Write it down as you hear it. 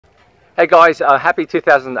Hey guys, happy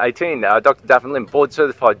 2018. Dr. Davin Lim, board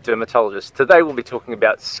certified dermatologist. Today we'll be talking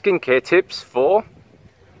about skincare tips for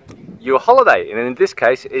your holiday. And in this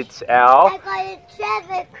case, it's our... I got a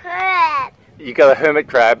treasure crab. You got a hermit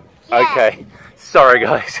crab? Yeah. Okay. Sorry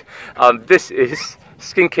guys. This is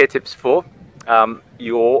skincare tips for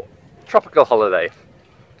your tropical holiday.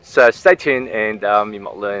 So stay tuned and you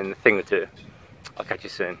might learn a thing or two. I'll catch you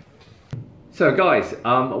soon. So guys,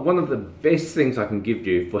 one of the best things I can give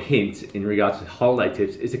you for hints in regards to holiday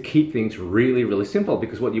tips is to keep things really simple,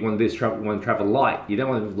 because what you want to do is you want to travel light. You don't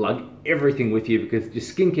want to lug everything with you, because your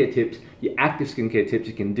skincare tips, your active skincare tips,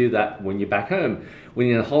 you can do that when you're back home. When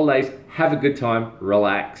you're on holidays, have a good time,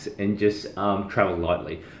 relax, and just travel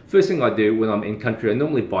lightly. First thing I do when I'm in country, I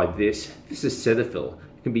normally buy this. This is Cetaphil.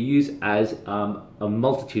 It can be used as a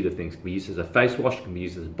multitude of things. It can be used as a face wash, it can be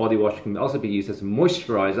used as a body wash, it can also be used as a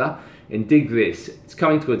moisturizer. And dig this, it's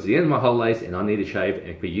coming towards the end of my holidays and I need a shave, and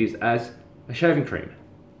it can be used as a shaving cream.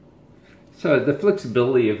 So the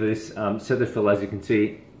flexibility of this Cetaphil, as you can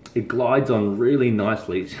see, it glides on really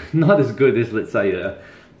nicely. It's not as good as, let's say, a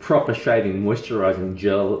proper shaving moisturizing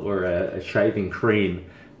gel or a shaving cream.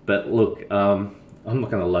 But look, I'm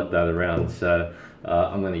not going to lug that around, so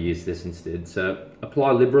I'm going to use this instead. So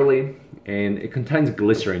apply liberally, and it contains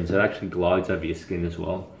glycerin, so it actually glides over your skin as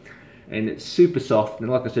well. And it's super soft, and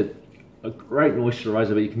like I said, a great moisturizer,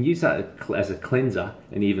 but you can use that as a cleanser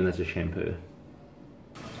and even as a shampoo.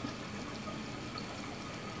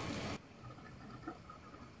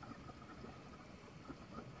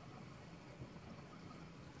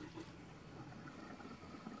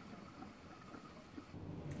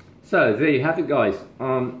 So there you have it, guys.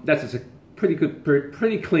 That's just a pretty good,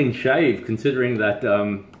 pretty clean shave, considering that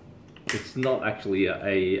it's not actually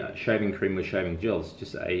a shaving cream or shaving gel, it's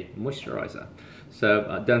just a moisturizer.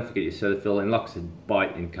 So don't forget your Cetaphil, and like I said, buy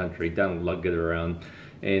it in country, don't lug it around.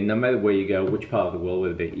 And no matter where you go, which part of the world,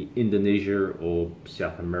 whether it be Indonesia or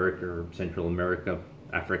South America or Central America,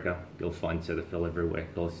 Africa, you'll find Cetaphil everywhere,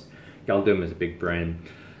 because Galdum is a big brand.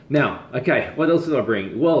 Now, okay, what else did I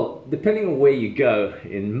bring? Well, depending on where you go,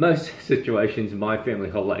 in most situations, my family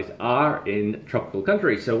holidays are in tropical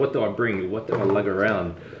countries. So what do I bring? What do I lug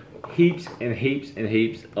around? Heaps and heaps and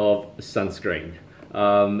heaps of sunscreen.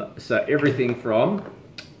 So everything from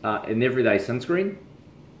an everyday sunscreen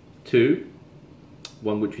to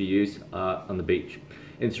one which we use on the beach.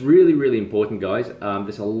 And it's really important, guys.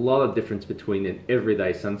 There's a lot of difference between an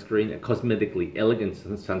everyday sunscreen, a cosmetically elegant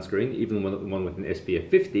sunscreen, even one with an SPF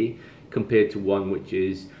 50, compared to one which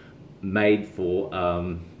is made for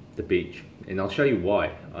the beach. And I'll show you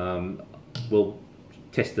why. We'll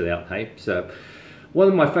test it out, hey? So one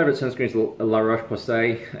of my favorite sunscreens is La Roche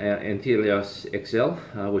Posay Anti-oxidants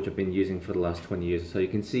XL, which I've been using for the last 20 years. So you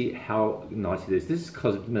can see how nice it is. This is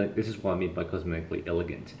cosmetic. This is what I mean by cosmetically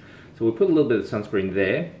elegant. So we'll put a little bit of sunscreen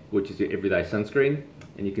there, which is your everyday sunscreen,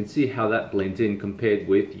 and you can see how that blends in compared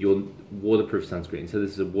with your waterproof sunscreen. So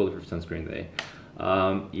this is a waterproof sunscreen there.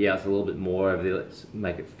 Yeah, it's a little bit more over there. Let's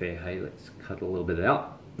make it fair, hey? Let's cut a little bit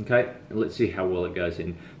out, okay? And let's see how well it goes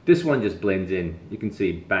in. This one just blends in. You can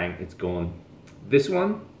see, bang, it's gone. This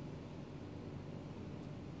one,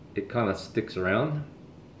 it kind of sticks around,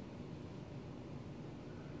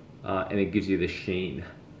 and it gives you the sheen.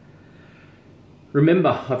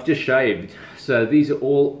 Remember, I've just shaved, so these are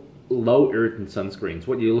all low irritant sunscreens.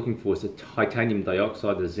 What you're looking for is a titanium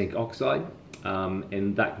dioxide or zinc oxide,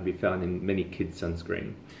 and that can be found in many kids'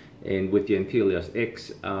 sunscreen. And with the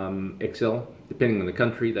Anti-oxidants XL, depending on the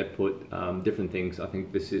country, they put different things. I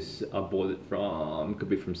think this is, I bought it from, could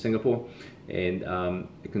be from Singapore, and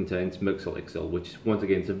it contains Merxol XL, which once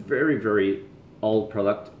again is a very old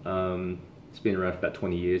product. It's been around for about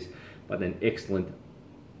 20 years, but an excellent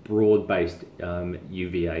broad-based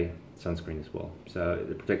UVA sunscreen as well. So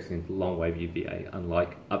it protects against long wave UVA,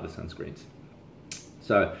 unlike other sunscreens.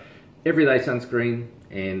 So everyday sunscreen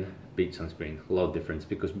and beach sunscreen, a lot of difference,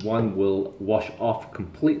 because one will wash off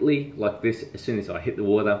completely like this as soon as I hit the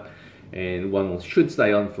water, and one should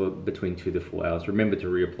stay on for between 2 to 4 hours. Remember to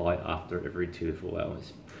reapply after every 2 to 4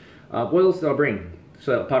 hours. What else did I bring?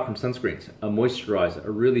 So apart from sunscreens, a moisturizer, a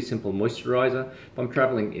really simple moisturizer. If I'm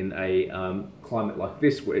traveling in a climate like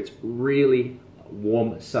this, where it's really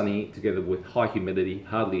warm, sunny, together with high humidity,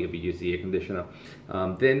 hardly ever use the air conditioner,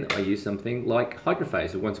 then I use something like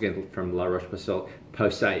Hydraphase, once again from La Roche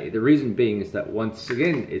Posay. The reason being is that, once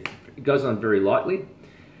again, it goes on very lightly,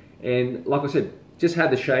 and like I said, just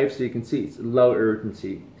had the shave, so you can see it's low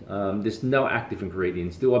irritancy. There's no active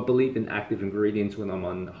ingredients. Do I believe in active ingredients when I'm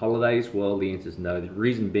on holidays? Well, the answer is no. The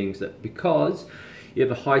reason being is that because you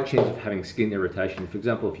have a high chance of having skin irritation. For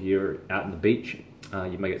example, if you're out on the beach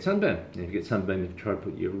you may get sunburn. And if you get sunburn, if you try to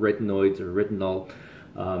put your retinoids or retinol,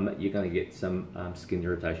 you're going to get some skin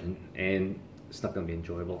irritation, and it's not going to be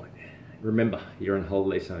enjoyable. Remember, you're on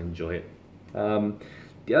holiday, so enjoy it.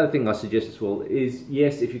 The other thing I suggest as well is,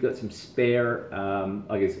 yes, if you've got some spare,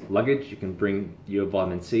 I guess, luggage, you can bring your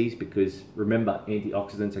vitamin C's, because remember,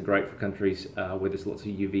 antioxidants are great for countries where there's lots of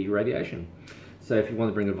UV radiation. So if you want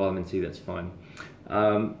to bring a vitamin C, that's fine.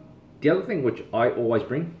 The other thing which I always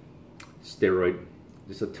bring, steroid.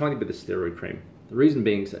 Just a tiny bit of steroid cream. The reason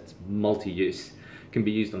being is that it's multi-use. It can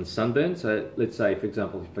be used on sunburn. So let's say, for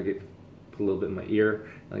example, if I get put a little bit in my ear,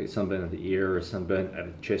 I get sunburn at the ear or sunburn at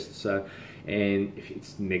the chest or so, and if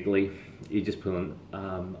it's niggly, you just put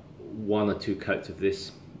on 1 or 2 coats of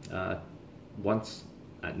this once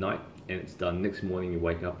at night, and it's done. Next morning you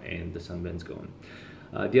wake up and the sunburn's gone.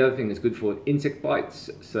 The other thing is good for insect bites.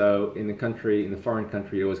 So in the foreign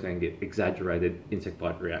country, you're always going to get exaggerated insect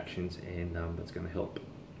bite reactions, and that's going to help.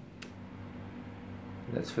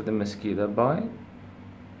 That's for the mosquito bite.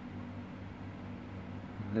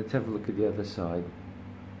 Let's have a look at the other side.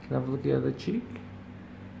 Can I have a look at the other cheek?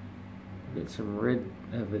 Get some red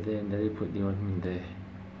over there, and then put the ointment there.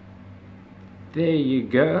 There you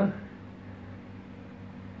go.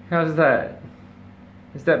 How's that?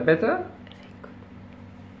 Is that better?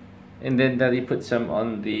 And then Daddy put some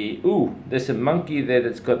on the... Ooh, there's a monkey there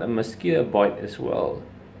that's got a mosquito bite as well.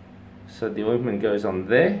 So the ointment goes on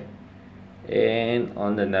there and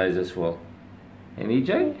on the nose as well. And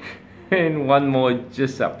EJ? And one more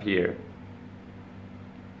just up here.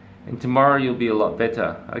 And tomorrow you'll be a lot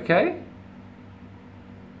better, okay?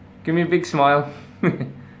 Give me a big smile.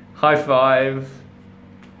 High five.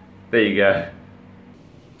 There you go.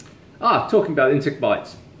 Talking about insect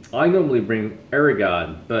bites. I normally bring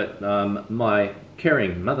Aerogard, but my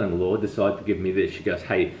caring mother-in-law decided to give me this. She goes,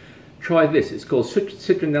 hey, try this. It's called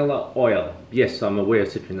citronella oil. Yes, I'm aware of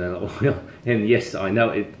citronella oil. And yes, I know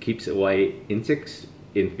it keeps away insects,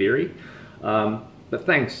 in theory. But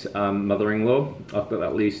thanks, mother-in-law. I've got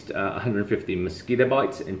at least 150 mosquito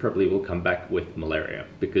bites, and probably will come back with malaria,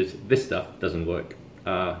 because this stuff doesn't work.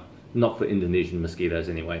 Not for Indonesian mosquitoes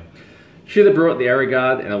anyway. Should have brought the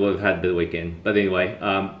Aerogard, and I would have had the weekend. But anyway,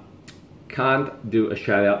 can't do a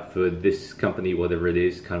shout out for this company, whatever it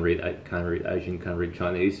is. Can't read Asian, can't read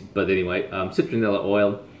Chinese. But anyway, citronella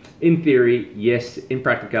oil. In theory, yes. In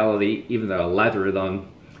practicality, even though I lather it on,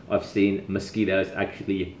 I've seen mosquitoes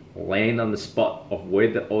actually land on the spot of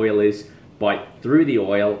where the oil is, bite through the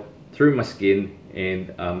oil, through my skin,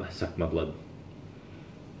 and suck my blood.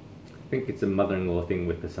 I think it's a mother-in-law thing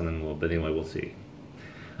with the son-in-law, but anyway, we'll see.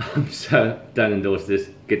 So don't endorse this.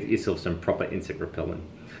 Get yourself some proper insect repellent.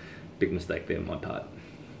 Big mistake there on my part.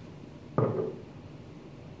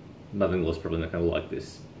 Mother-in-law's probably not going to like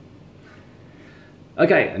this.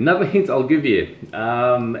 Okay, another hint I'll give you.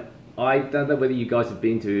 I don't know whether you guys have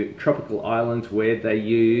been to tropical islands where they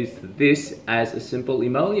use this as a simple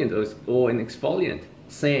emollient or an exfoliant.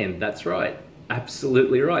 Sand, that's right.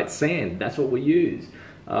 Absolutely right. Sand, that's what we use.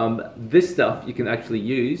 This stuff you can actually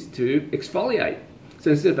use to exfoliate. So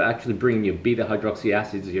instead of actually bringing your beta hydroxy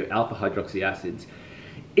acids or your alpha hydroxy acids,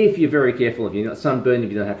 if you're very careful, if you're not sunburned,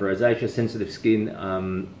 if you don't have rosacea, sensitive skin,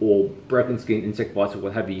 or broken skin, insect bites, or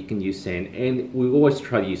what have you, you can use sand. And we always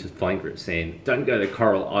try to use a fine grit sand. Don't go to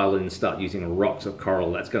Coral Island and start using rocks or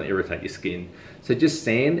coral. That's going to irritate your skin. So just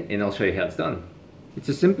sand, and I'll show you how it's done. It's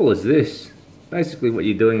as simple as this. Basically what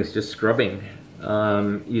you're doing is just scrubbing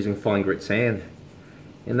using fine grit sand.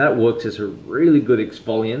 And that works as a really good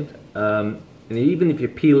exfoliant. And even if you're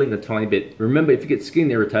peeling a tiny bit, remember, if you get skin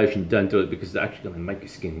irritation, don't do it, because it's actually going to make your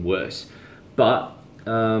skin worse. But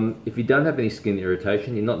if you don't have any skin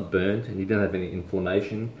irritation, you're not burnt, and you don't have any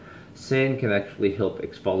inflammation, sand can actually help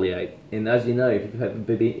exfoliate. And as you know,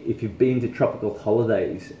 if you've been to tropical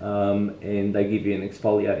holidays and they give you an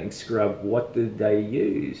exfoliating scrub, what do they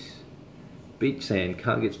use? Beach sand.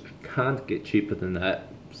 Can't get cheaper than that.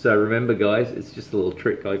 So remember, guys, it's just a little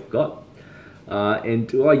trick I've got. And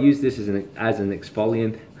do I use this as an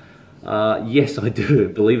exfoliant? Yes, I do.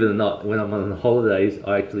 Believe it or not, when I'm on holidays,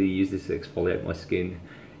 I actually use this to exfoliate my skin,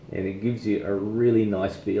 and it gives you a really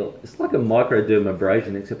nice feel. It's like a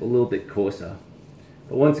microdermabrasion, except a little bit coarser.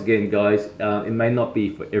 But once again, guys, it may not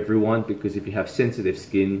be for everyone, because if you have sensitive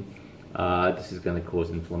skin, this is going to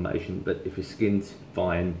cause inflammation. But if your skin's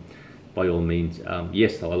fine, by all means,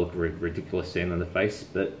 yes, I look ridiculous sand on the face,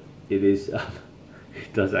 but it is,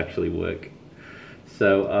 it does actually work.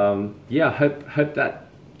 So yeah, hope that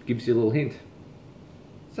gives you a little hint.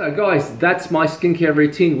 So guys, that's my skincare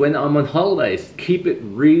routine when I'm on holidays. Keep it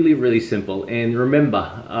really, really simple. And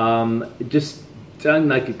remember, just Don't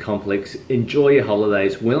make it complex. Enjoy your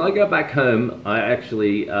holidays. When I go back home, I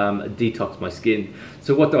actually detox my skin.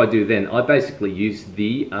 So what do I do then? I basically use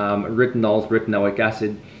the retinols, retinoic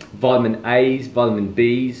acid, vitamin A's, vitamin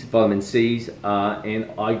B's, vitamin C's,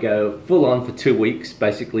 and I go full on for 2 weeks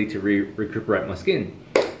basically to recuperate my skin.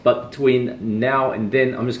 But between now and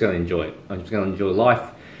then, I'm just going to enjoy it. I'm just going to enjoy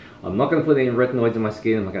life. I'm not going to put any retinoids in my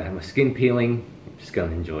skin. I'm not going to have my skin peeling. I'm just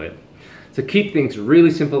going to enjoy it. So keep things really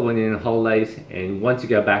simple when you're on holidays, and once you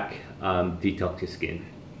go back, detox your skin.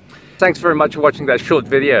 Thanks very much for watching that short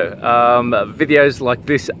video. Videos like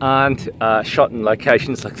this aren't shot in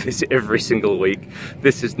locations like this every single week.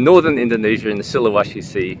 This is northern Indonesia in the Sulawesi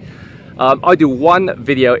Sea. I do one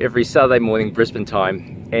video every Saturday morning Brisbane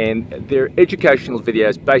time, and they're educational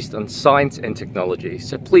videos based on science and technology.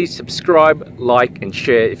 So please subscribe, like and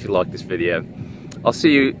share if you like this video. I'll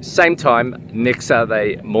see you same time next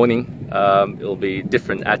Saturday morning. It'll be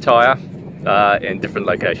different attire and different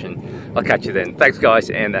location. I'll catch you then. Thanks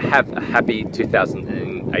guys, and have a happy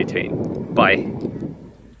 2018. Bye.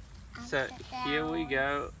 So here we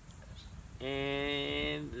go,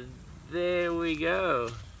 and there we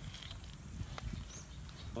go.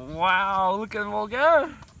 Wow, look at them all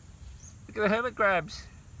go. Look at the hermit crabs.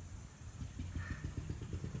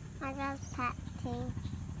 I got patting.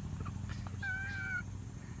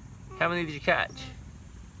 How many did you catch?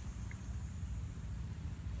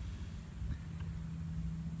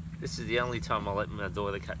 This is the only time I'll let my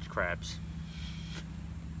daughter catch crabs.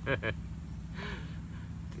 Didn't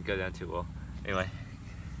go down too well. Anyway.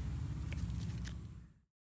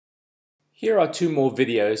 Here are 2 more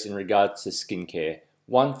videos in regards to skincare.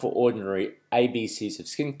 One for ordinary ABCs of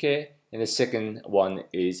skincare, and the second one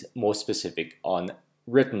is more specific on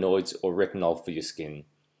retinoids or retinol for your skin.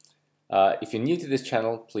 If you're new to this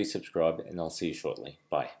channel, please subscribe, and I'll see you shortly.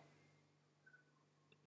 Bye.